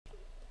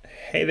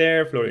Hey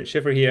there, Florian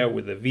Schiffer here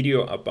with a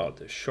video about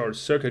the short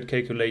circuit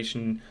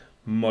calculation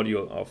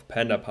module of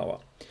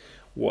pandapower.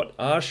 What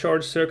are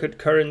short circuit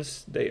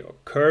currents? They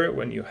occur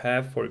when you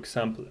have, for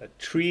example, a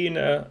tree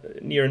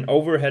near an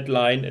overhead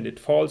line and it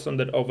falls on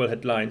that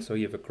overhead line, so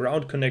you have a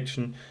ground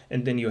connection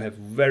and then you have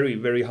very,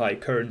 very high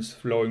currents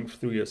flowing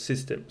through your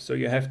system. So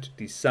you have to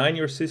design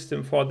your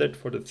system for that,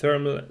 for the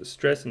thermal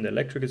stress and the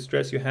electrical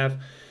stress you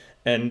have.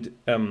 And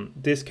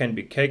this can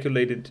be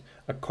calculated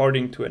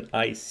according to an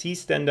IEC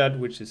standard,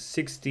 which is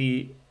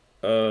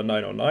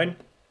 60909.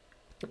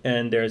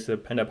 And there's a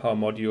pandapower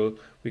module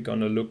we're going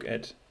to look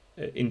at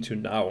into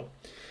now.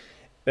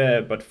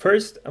 But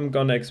first, I'm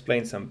going to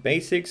explain some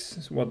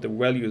basics, what the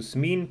values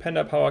mean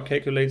pandapower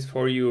calculates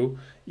for you.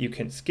 You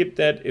can skip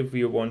that if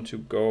you want to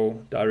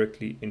go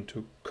directly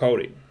into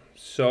coding.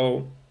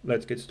 So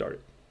let's get started.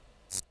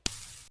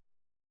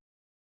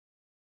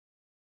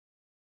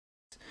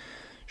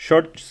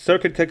 Short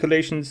circuit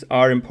calculations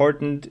are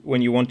important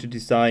when you want to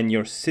design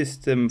your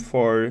system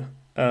for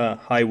a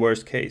high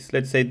worst case.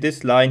 Let's say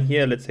this line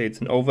here, let's say it's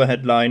an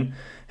overhead line,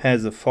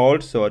 has a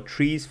fault, so a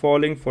tree is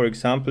falling, for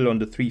example, on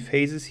the three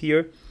phases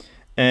here,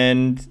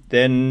 and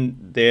then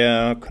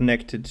they're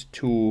connected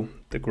to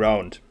the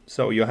ground.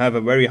 So you have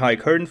a very high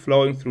current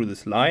flowing through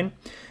this line,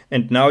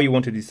 and now you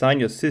want to design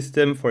your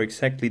system for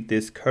exactly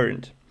this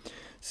current.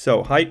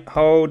 So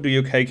how do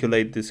you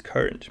calculate this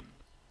current?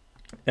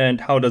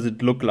 And how does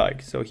it look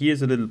like? So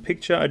here's a little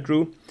picture I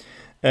drew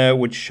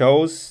which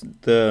shows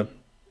the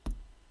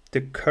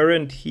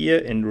current here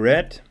in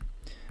red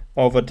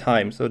over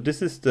time. So this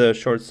is the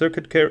short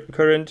circuit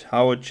current,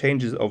 how it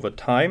changes over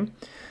time,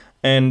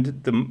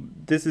 and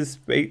this is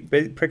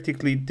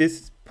practically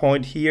this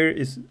point here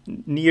is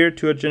near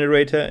to a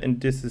generator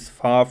and this is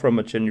far from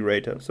a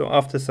generator. So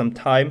after some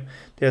time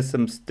there's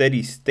some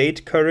steady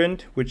state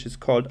current which is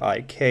called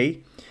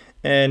IK.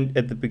 And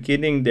at the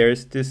beginning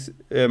there's this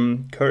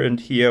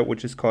current here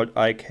which is called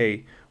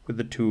IK with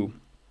the two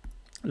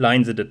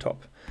lines at the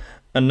top.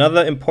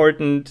 Another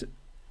important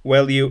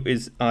value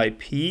is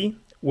IP,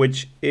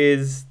 which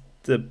is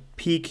the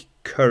peak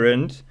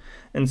current,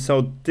 and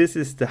so this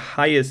is the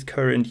highest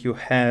current you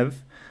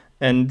have,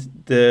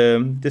 and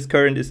this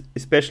current is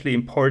especially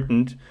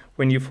important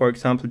when you, for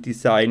example,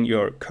 design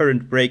your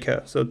current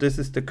breaker. So this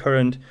is the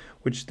current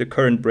which the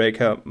current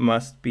breaker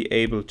must be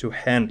able to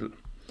handle.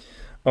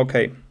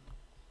 Okay.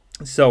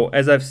 So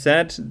as I've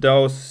said,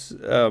 those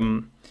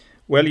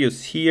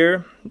values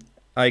here,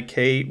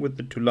 IK with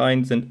the two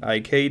lines and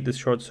IK, the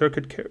short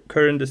circuit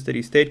current, the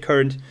steady state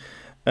current,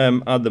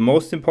 are the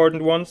most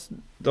important ones.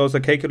 Those are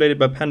calculated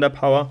by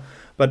pandapower,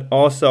 but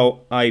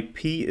also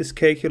IP is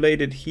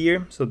calculated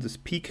here, so this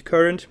peak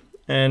current,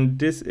 and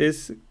this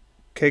is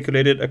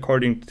calculated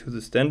according to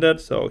the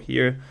standard, so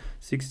here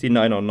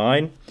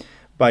 60909,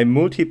 by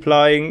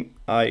multiplying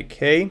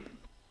IK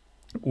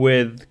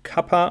with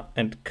kappa,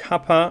 and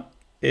kappa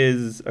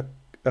is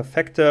a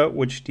factor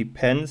which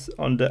depends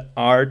on the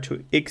R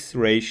to X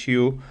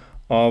ratio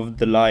of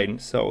the line.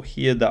 So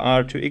here the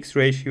R to X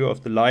ratio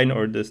of the line,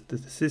 or the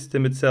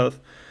system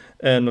itself,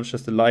 not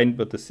just the line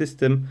but the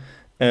system,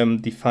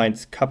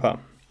 defines kappa.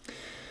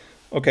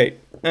 Okay,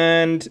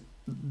 and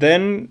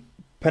then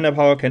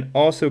pandapower can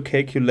also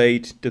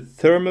calculate the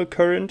thermal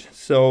current.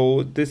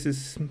 So this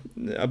is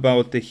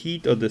about the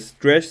heat or the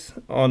stress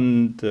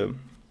on the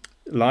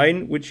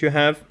line which you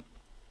have,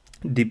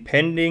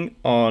 depending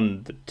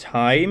on the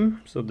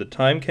time. So the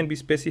time can be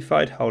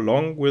specified, how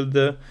long will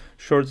the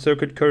short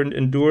circuit current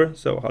endure,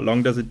 so how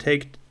long does it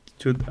take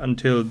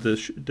until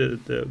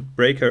the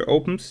breaker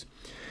opens,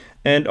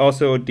 and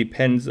also it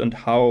depends on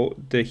how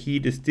the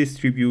heat is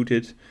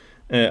distributed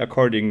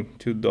according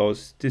to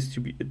those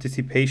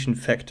dissipation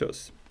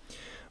factors.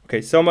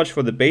 Okay, so much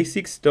for the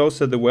basics.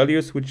 Those are the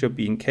values which are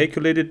being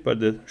calculated by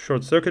the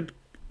short circuit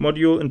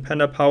module in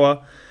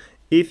pandapower.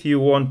 If you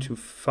want to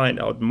find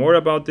out more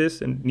about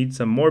this and need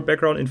some more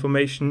background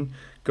information,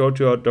 go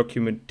to our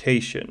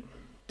documentation.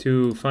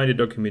 To find the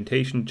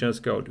documentation,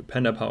 just go to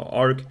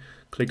pandapower.org,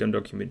 click on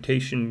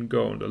documentation,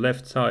 go on the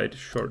left side,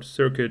 short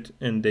circuit,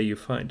 and there you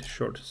find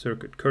short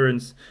circuit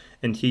currents.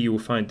 And here you will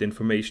find the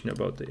information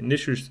about the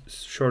initial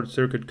short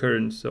circuit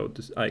current, so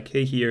this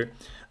IK here,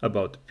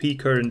 about the P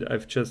current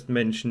I've just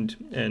mentioned,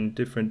 and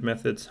different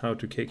methods how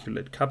to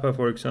calculate kappa,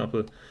 for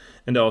example,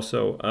 and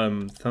also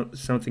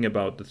something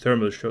about the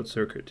thermal short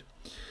circuit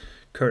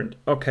current.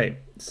 Okay,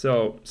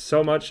 so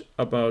much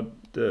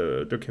about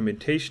the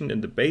documentation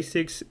and the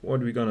basics. What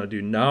we're gonna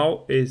do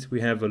now is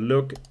we have a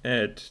look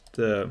at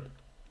the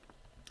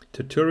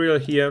tutorial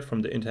here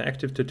from the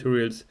interactive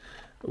tutorials,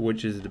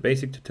 which is the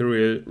basic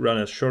tutorial, run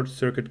a short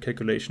circuit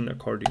calculation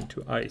according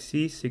to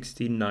IEC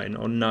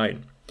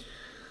 16909.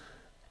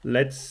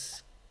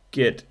 Let's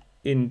get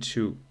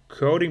into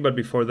coding, but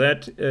before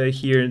that,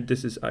 here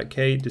this is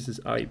IK, this is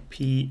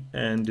IP,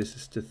 and this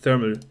is the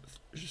thermal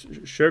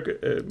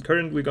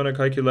current we're gonna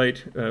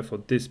calculate for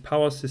this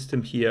power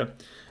system here.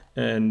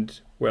 And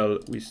well,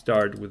 we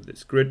start with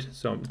this grid,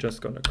 so I'm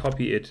just gonna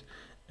copy it,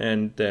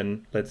 and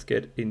then let's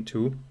get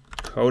into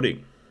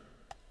coding.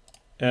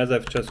 as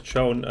I've just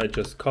shown, I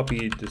just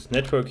copy this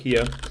network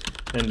here,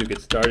 and to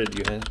get started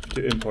you have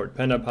to import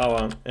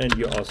pandapower, and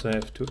you also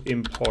have to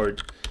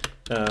import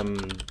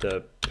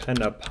the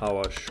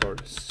pandapower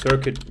short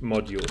circuit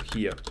module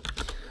here.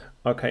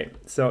 Okay,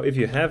 so if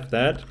you have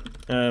that,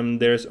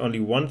 there's only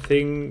one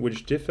thing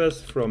which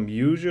differs from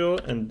usual,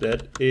 and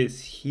that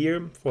is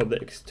here for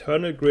the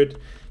external grid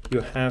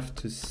you have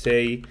to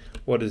say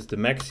what is the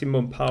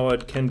maximum power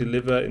it can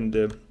deliver in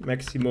the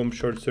maximum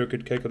short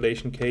circuit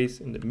calculation case,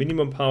 in the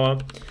minimum power,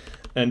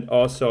 and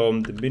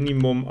also the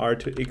minimum R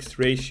to X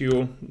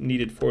ratio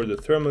needed for the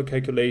thermal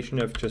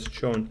calculation I've just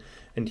shown,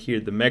 and here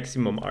the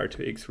maximum R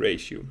to X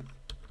ratio.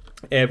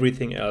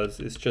 Everything else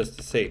is just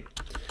the same.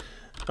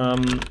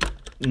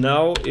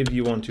 Now if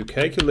you want to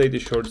calculate the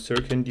short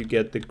circuit, you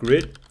get the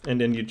grid, and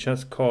then you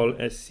just call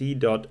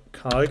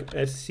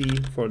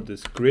sc.calc_sc for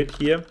this grid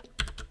here,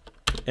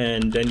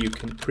 and then you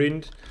can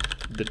print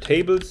the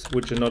tables,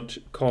 which are not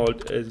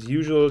called as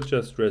usual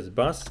just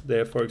resbus.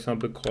 They're for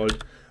example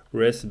called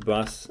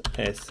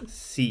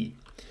resbus_sc.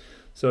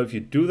 So if you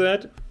do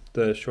that,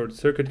 the short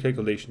circuit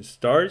calculation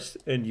starts,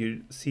 and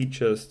you see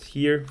just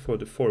here for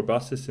the 4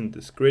 buses in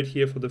this grid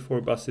here, for the 4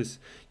 buses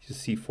you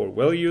see 4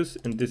 values,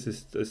 and this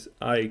is this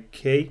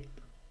IK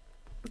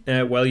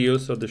value,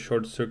 so the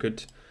short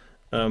circuit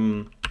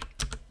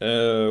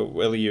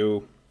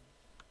value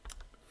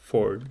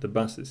for the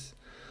buses.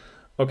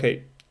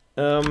 Okay,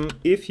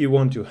 if you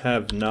want to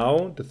have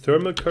now the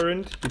thermal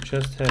current, you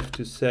just have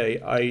to say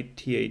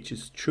ITH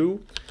is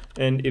true,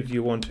 and if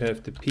you want to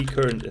have the P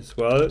current as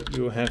well,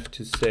 you have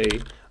to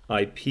say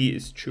IP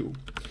is true.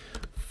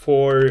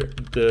 For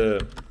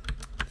the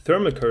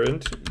thermal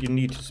current, you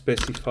need to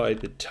specify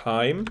the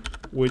time,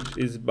 which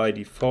is by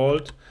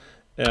default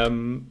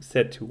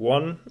set to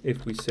 1.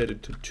 If we set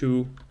it to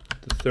 2,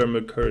 the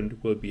thermal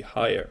current will be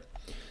higher.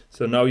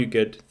 So now you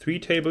get 3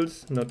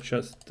 tables, not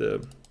just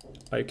the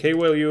IK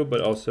value,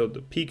 but also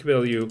the peak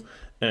value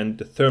and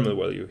the thermal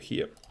value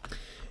here.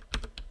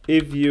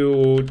 If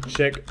you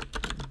check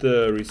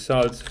the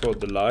results for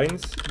the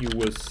lines, you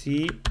will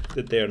see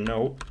that there are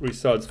no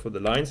results for the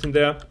lines in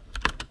there.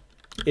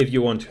 If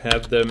you want to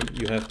have them,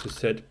 you have to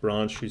set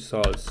branch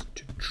results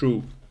to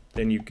true.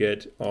 Then you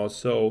get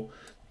also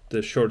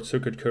the short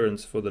circuit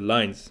currents for the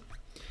lines.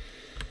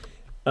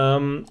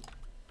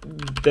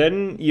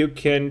 Then you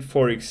can,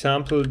 for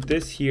example,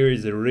 this here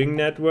is a ring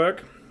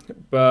network,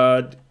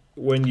 but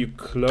when you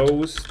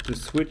close the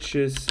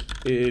switches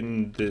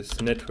in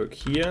this network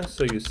here,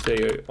 so you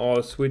say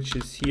all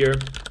switches here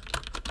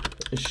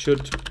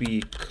should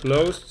be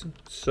closed,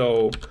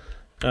 so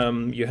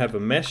you have a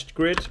meshed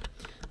grid,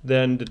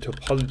 then the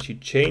topology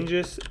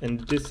changes,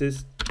 and this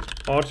is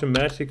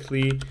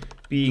automatically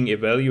being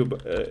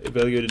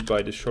evaluated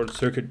by the short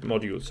circuit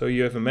module. So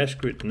you have a mesh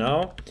grid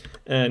now,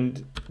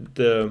 and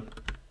the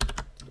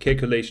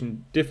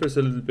calculation differs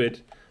a little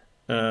bit.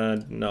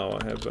 Now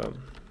I have a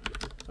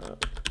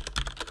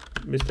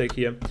mistake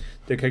here.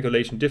 The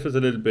calculation differs a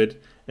little bit,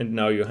 and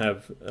now you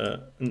have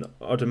an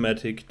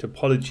automatic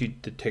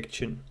topology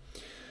detection.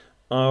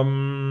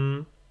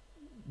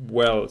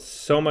 Well,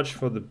 so much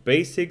for the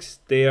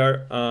basics.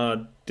 There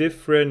are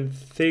different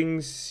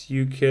things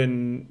you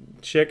can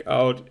check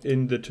out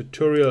in the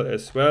tutorial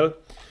as well.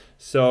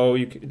 So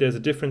there's a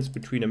difference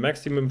between a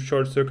maximum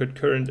short circuit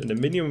current and a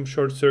minimum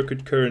short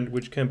circuit current,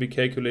 which can be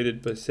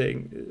calculated by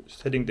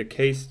setting the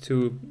case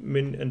to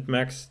min and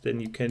max.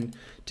 Then you can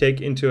take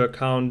into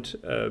account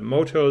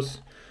motors,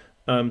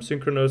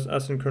 synchronous,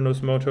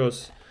 asynchronous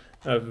motors.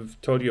 I've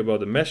told you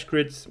about the mesh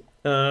grids.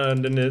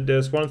 And then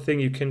there's one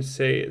thing you can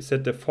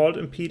set the fault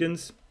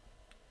impedance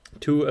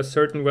to a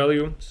certain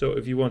value. So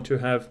if you want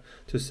to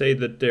say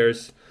that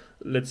there's,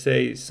 let's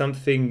say,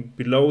 something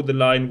below the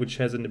line which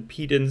has an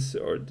impedance,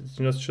 or it's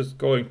not just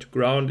going to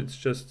ground, it's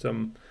just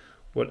some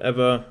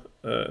whatever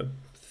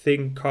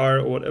thing, car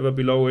or whatever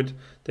below it,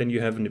 then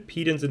you have an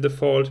impedance in the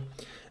fault.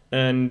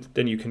 And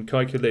then you can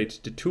calculate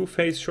the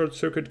 2-phase short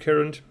circuit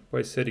current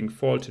by setting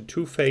fault to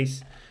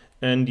 2-phase,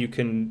 and you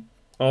can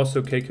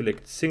also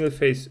calculate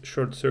single-phase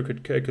short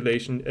circuit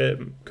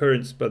calculation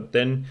currents, but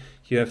then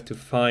you have to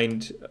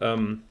find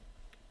some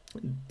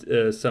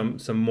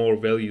more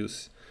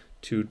values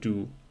to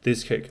do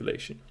this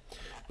calculation.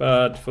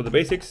 But for the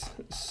basics,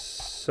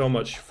 so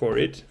much for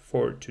it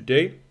for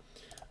today.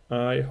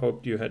 I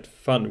hope you had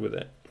fun with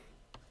it.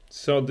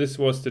 So this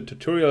was the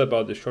tutorial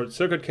about the short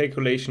circuit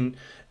calculation,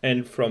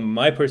 and from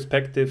my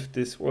perspective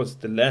this was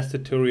the last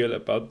tutorial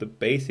about the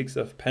basics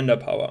of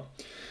pandapower.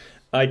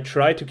 I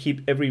try to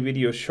keep every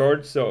video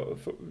short, so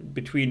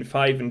between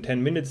 5 and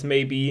 10 minutes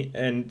maybe,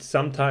 and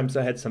sometimes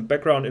I had some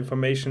background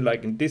information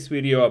like in this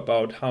video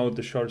about how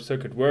the short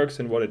circuit works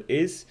and what it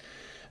is.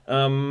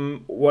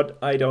 What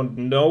I don't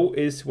know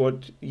is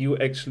what you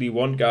actually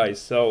want, guys.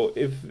 So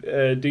if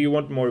do you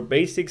want more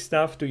basic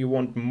stuff? Do you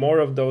want more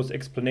of those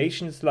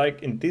explanations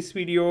like in this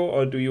video,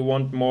 or do you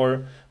want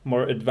more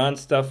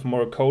advanced stuff,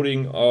 more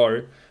coding,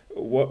 or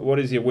what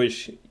is your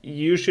wish?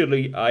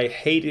 Usually I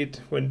hate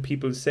it when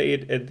people say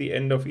it at the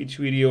end of each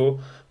video,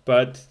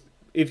 but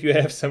if you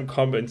have some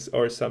comments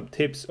or some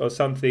tips or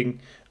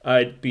something,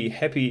 I'd be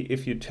happy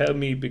if you tell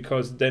me,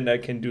 because then I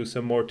can do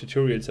some more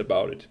tutorials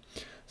about it.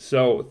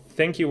 So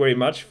thank you very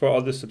much for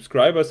all the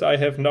subscribers I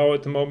have now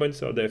at the moment.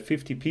 So there are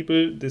 50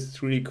 people. This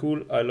is really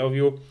cool. I love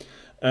you.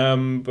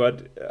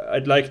 But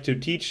I'd like to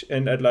teach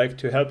and I'd like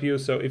to help you.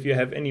 So if you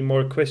have any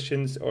more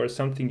questions or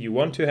something you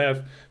want to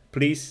have,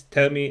 please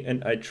tell me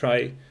and I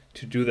try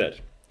to do that.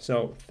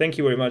 So thank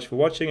you very much for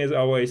watching as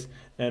always,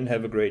 and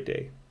have a great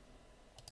day.